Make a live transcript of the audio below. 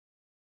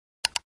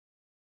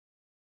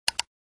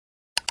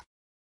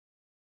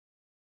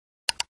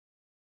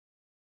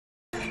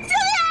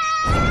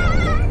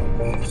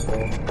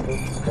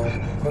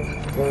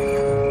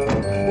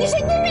你神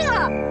经病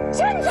啊！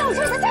谁让你上我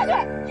车的？下去！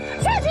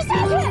下去！下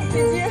去！姐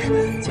姐，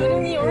求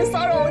求你，有人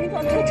骚扰我，你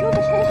帮开车吧，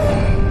好不好？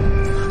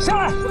下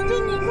来！求求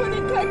你，快点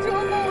开车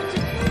吧，我这……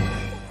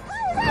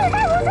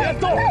别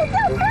动！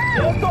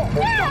别动！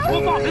给我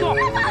放！别动！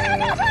放下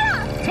跳车了！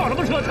跳什么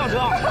车？跳车！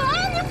啊！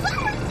你放！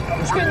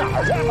你去哪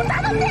儿去？我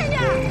砸到店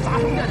去！砸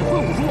什么店？你会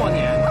武术啊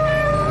你？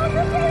这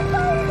赔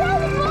房价，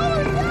你帮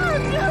我下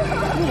去！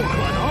不可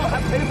能，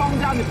还赔房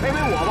价？你赔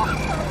我吧。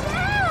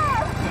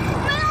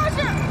那要是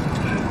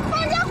房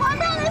价还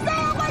不上那3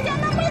万块钱，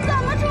那会怎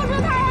么处置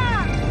他呀？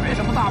没什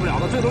么大不了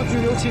的，最多拘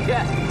留7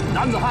天。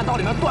男子汉到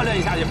里面锻炼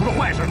一下也不是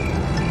坏事。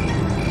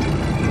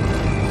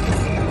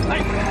哎，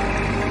你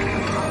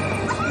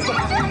放我下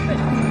去！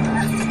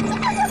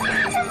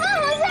你放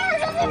我下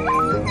去！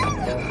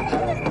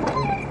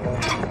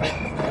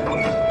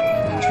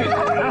去哪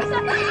儿？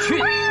去！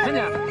你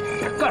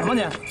干什么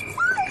你？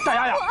大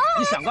丫丫，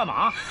你想干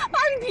嘛？爸，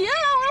你别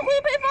了，我要回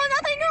去赔方家，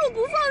他应该让我不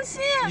放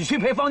心。你去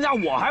赔方家，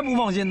我还不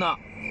放心呢。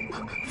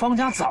方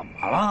家怎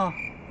么了？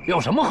有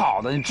什么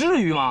好的？你至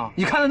于吗？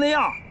你看他那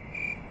样，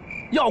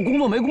要工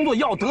作没工作，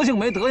要德行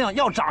没德行，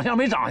要长相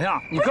没长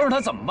相，你跟着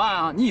他怎么办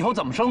啊？你以后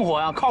怎么生活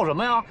呀？靠什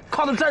么呀？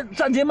靠他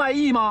站街卖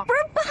艺吗？不是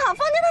爸，方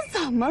家他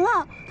怎么了？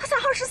他才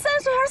23岁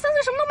，23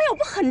岁什么都没有，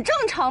不很正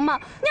常吗？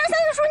你23岁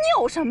时候你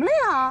有什么了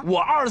呀？我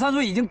23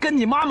岁已经跟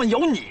你妈妈有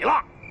你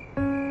了。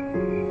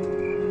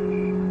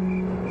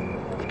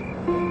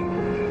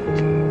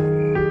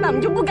那我们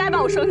就不该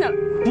把我生下来。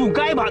不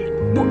该把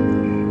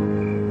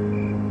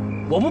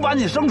我不把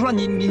你生出来，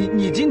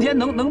你今天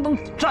能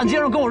站街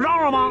上跟我嚷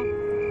嚷吗？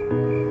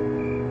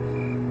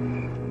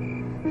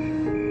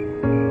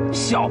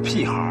小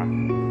屁孩，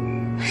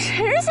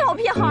谁是小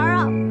屁孩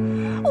啊？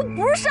我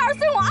不是12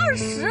岁，我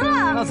20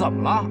了。那怎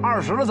么了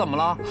？20了怎么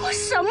了？我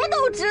什么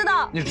都知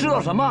道。你知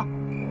道什么？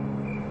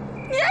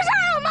你的事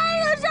儿，我妈妈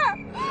的事儿，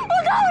我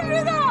都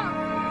知道。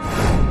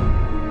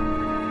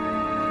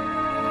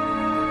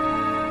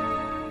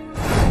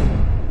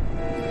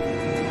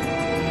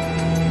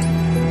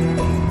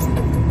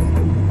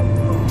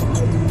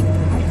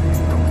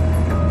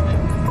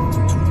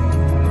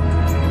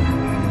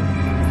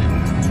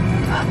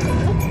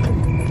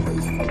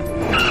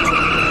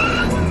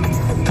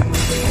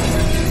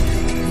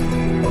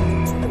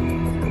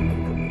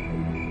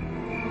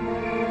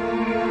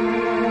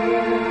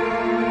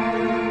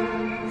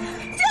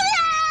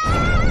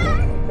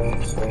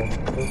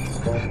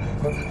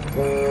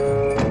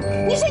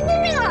你神经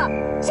病啊！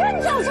谁让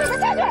你上我车的？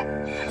下去！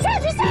下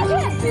去！下去！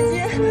姐姐，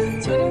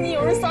求求你，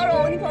有人骚扰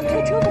我，你帮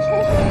开车吧，好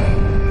不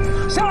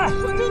好？下来！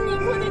求求你，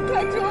快点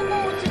开车吧，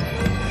我这……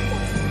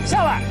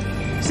下来！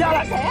下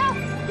来！谁呀？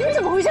你们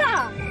怎么回事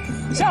啊？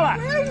下来！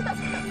不认识他，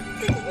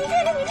你看，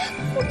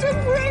我真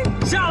不认识。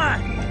下来！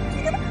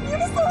你看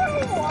他骚扰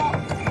我，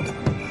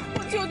我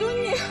求求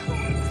你。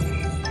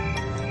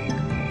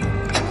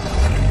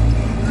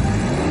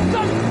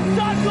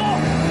站住！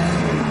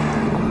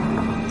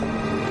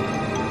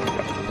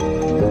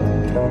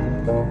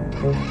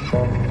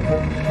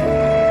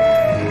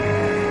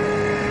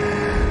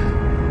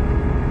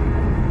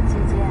姐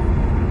姐，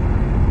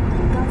你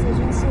刚才真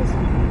谢谢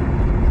你。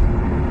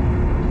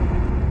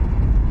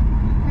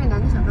那男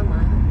的想干嘛呀？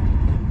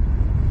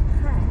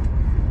嗨，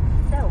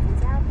带我回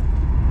家吧。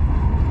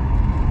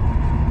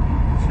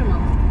是吗？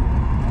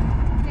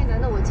那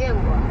男的我见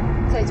过，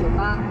在酒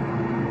吧，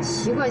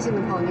习惯性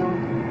的泡妞，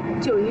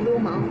就是一流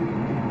氓。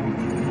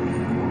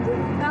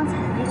刚才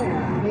那个人。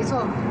没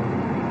错。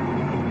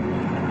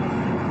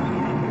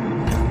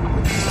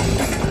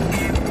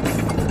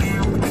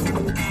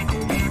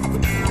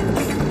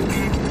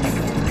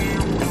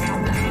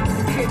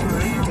这种人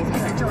他每天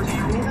来照去，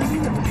还没当医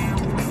院。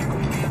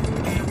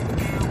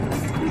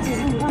姐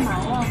姐，你干嘛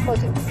呀？报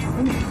警。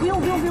不用，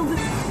我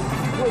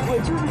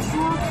就是说，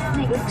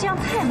那个这样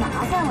太麻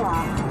烦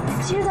了。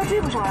其实他追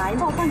不上来，你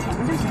把我放前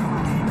面就行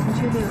了。你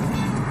确定？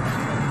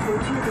我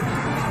确定。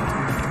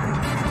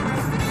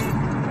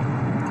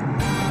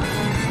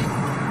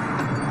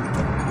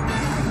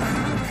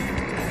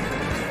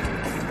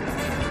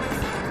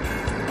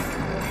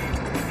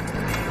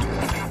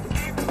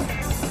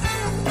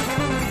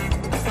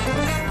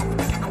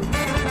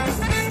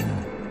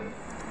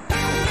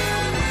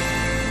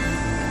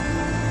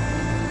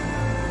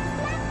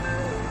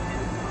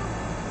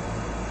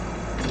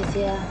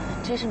姐，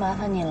真是麻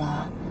烦你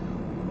了。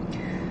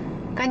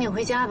赶紧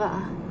回家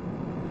吧，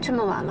这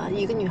么晚了，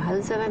一个女孩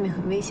子在外面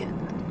很危险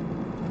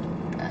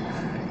的。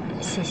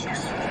谢谢。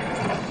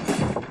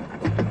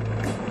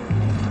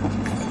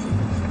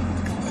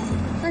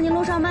那您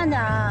路上慢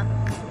点啊。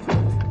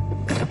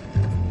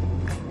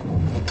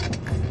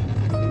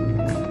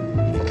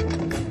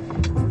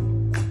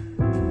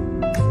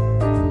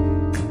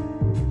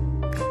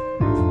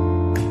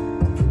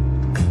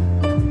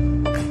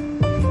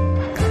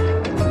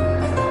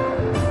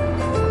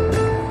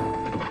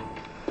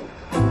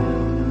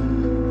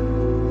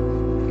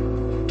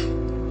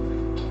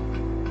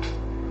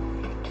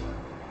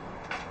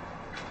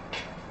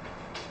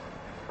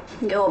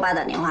你给我爸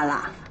打电话了？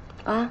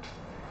啊？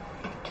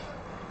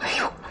哎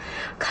呦，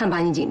看看把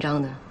你紧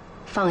张的。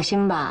放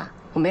心吧，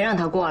我没让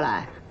他过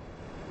来。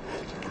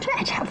这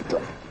还差不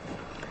多。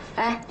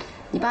哎，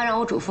你爸让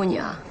我嘱咐你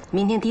啊，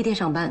明天第一天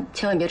上班，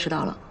千万别迟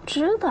到了。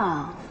知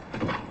道。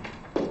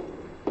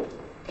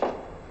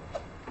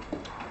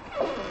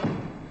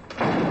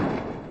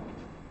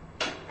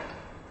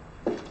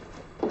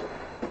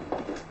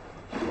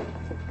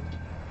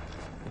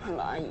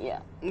阿姨，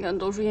你看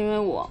都是因为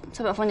我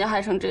才把放假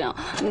害成这样，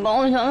你帮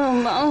我想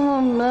想办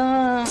法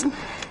呗。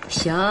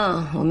行，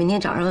我明天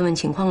早上问问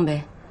情况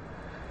呗。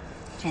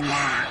真的？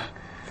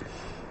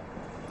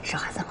说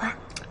话算话。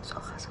说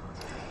话算话。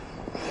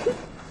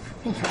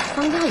你说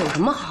放假有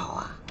什么好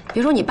啊？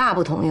别说你爸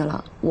不同意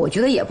了，我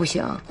觉得也不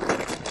行。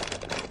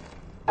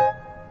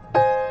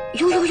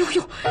哟，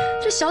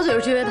这小嘴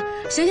儿撅的。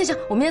行，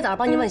我明天早上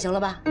帮你问行了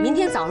吧？明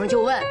天早上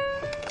就问。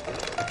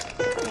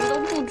我都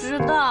不知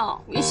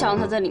道，一想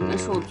他在里面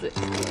受罪，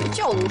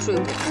觉都睡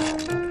不着。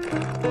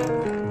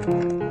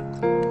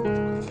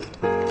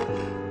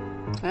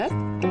哎，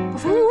我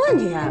发现个问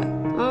题，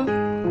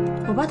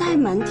我爸他还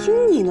蛮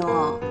听你的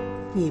哦，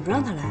你不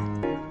让他来，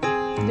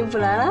他就不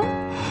来了。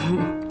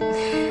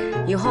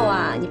以后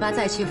啊，你爸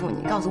再欺负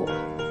你，告诉我，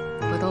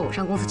回头我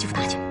上公司欺负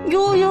他去。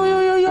哟，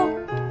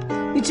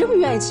你这么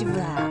愿意欺负他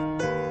呀？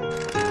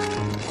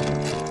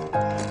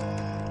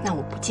那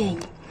我不建议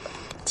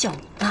叫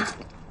你妈。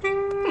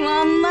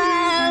妈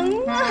妈，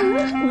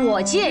我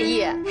介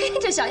意。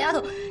这小丫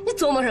头，你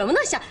琢磨什么呢？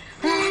想，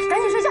来，赶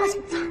紧睡觉去。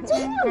这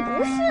样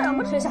不是，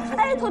不睡觉。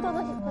哎，走。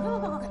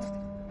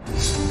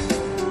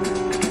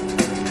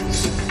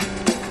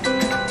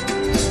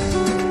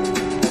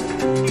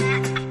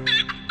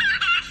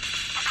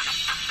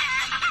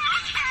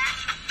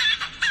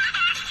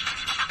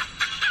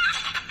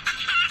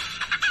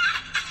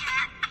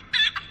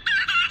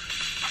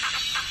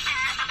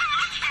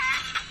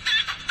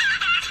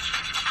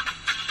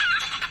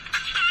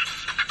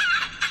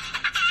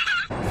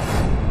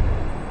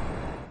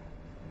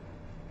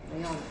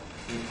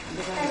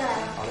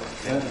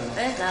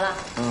哎，来了。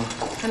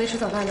还没吃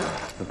早饭呢。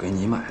这给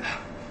你买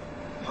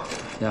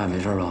的。丫丫没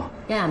事吧？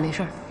丫丫没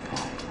事。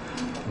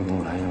你跟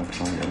我来一下，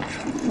帮我点点事。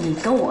你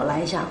跟我来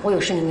一下，我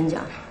有事情跟你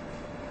讲。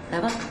来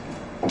吧。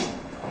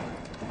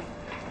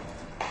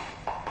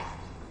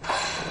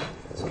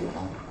怎么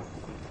了？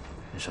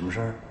你什么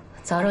事儿？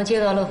早上接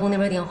到乐丰那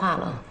边电话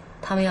了，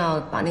他们要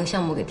把那个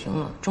项目给停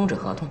了，终止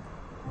合同。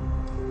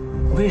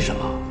为什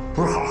么？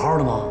不是好好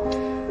的吗？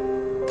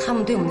他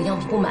们对我们的样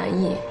品不满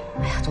意。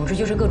哎呀，总之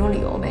就是各种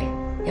理由呗，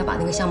要把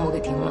那个项目给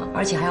停了，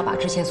而且还要把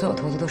之前所有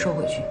投资都收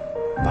回去。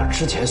把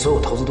之前所有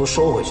投资都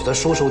收回去？他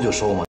说收就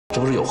收吗？这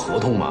不是有合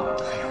同吗？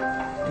哎呀，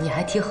你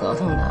还提合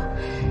同呢？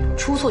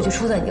出错就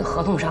出在你的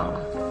合同上了。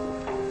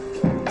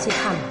自己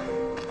看吧。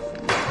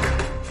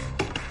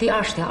第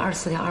20条、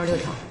24条、26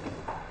条。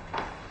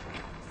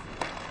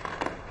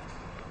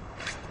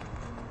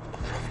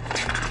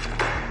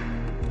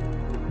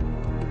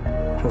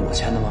这是我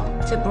签的吗？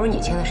这不是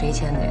你签的，谁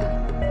签的呀？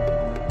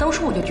当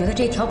初我就觉得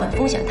这条款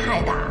风险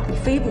太大了，你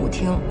非不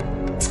听。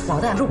老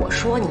大，不是我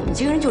说你，你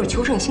这个人就是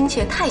求胜心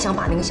切，太想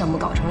把那个项目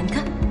搞成了。你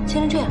看，签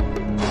成这样。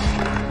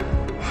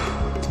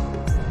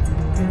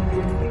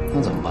那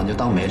怎么办？就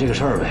当没这个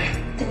事儿呗。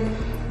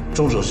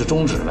终止就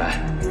终止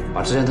呗，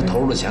把之前他投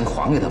入的钱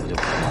还给他不就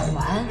完了？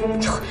还？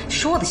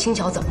说的轻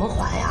巧，怎么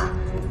还呀？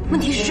问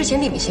题是之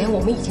前那笔钱我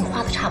们已经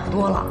花的差不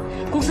多了，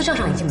公司账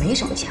上已经没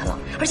什么钱了，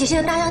而且现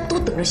在大家都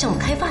等着项目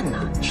开饭呢。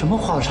什么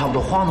花的差不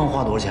多？能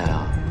花多少钱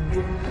呀？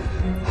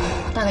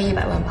大概100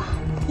万吧。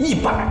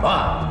100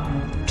万？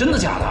真的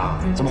假的？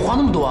怎么花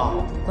那么多啊？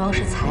光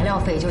是材料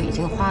费就已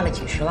经花了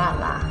几十万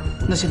了。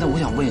那现在我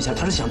想问一下，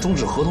他是想终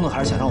止合同呢，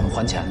还是想让我们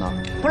还钱呢？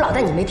不是老大，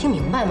你没听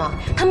明白吗？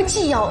他们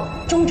既要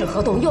终止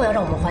合同，又要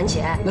让我们还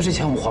钱。那这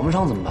钱我们还不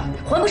上怎么办？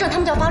还不上，他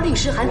们就要发律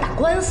师函打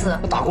官司。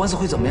那打官司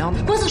会怎么样呢？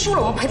官司输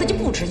了，我们赔的就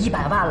不止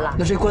100万了。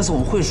那这官司我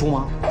们会输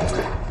吗？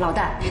老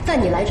大，在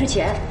你来之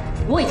前，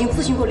我已经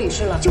咨询过律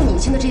师了，就你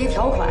签的这些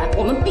条款，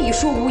我们必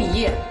输无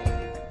疑。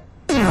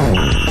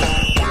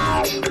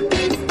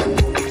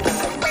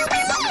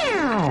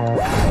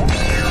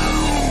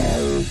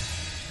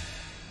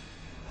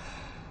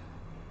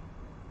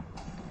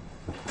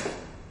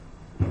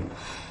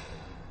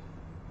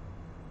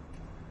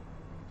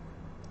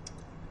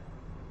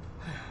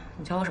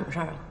你找我什么事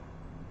儿啊？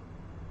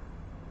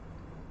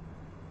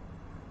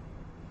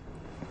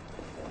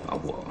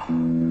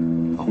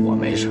我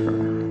没事儿。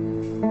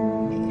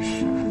没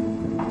事。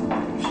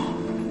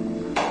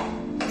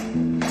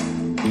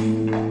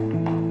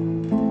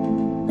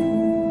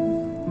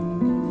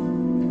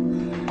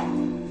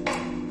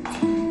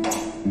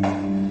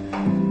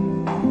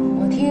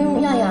我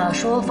听亚亚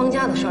说放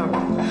假的事儿了。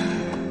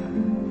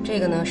这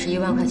个呢是1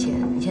万块钱，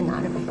你先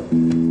拿着呗。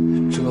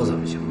这怎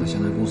么行呢？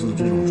现在公司都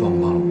这种状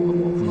况了，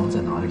我不能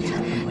再拿这个钱。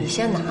你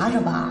先拿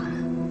着吧，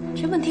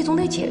这问题总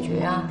得解决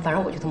呀。反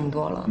正我就这么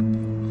多了。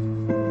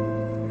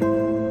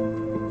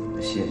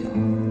谢谢啊。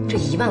这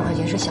1万块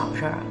钱是小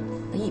事儿，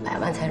那100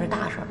万才是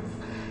大事儿。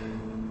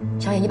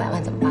想想100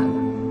万怎么办吧？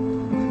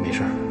没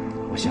事儿，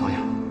我想想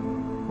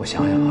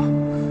啊，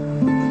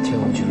天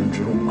无绝人之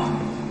路啊，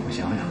我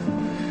想想，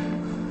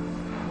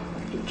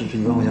这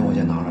1万块钱我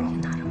先拿着了。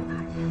拿着。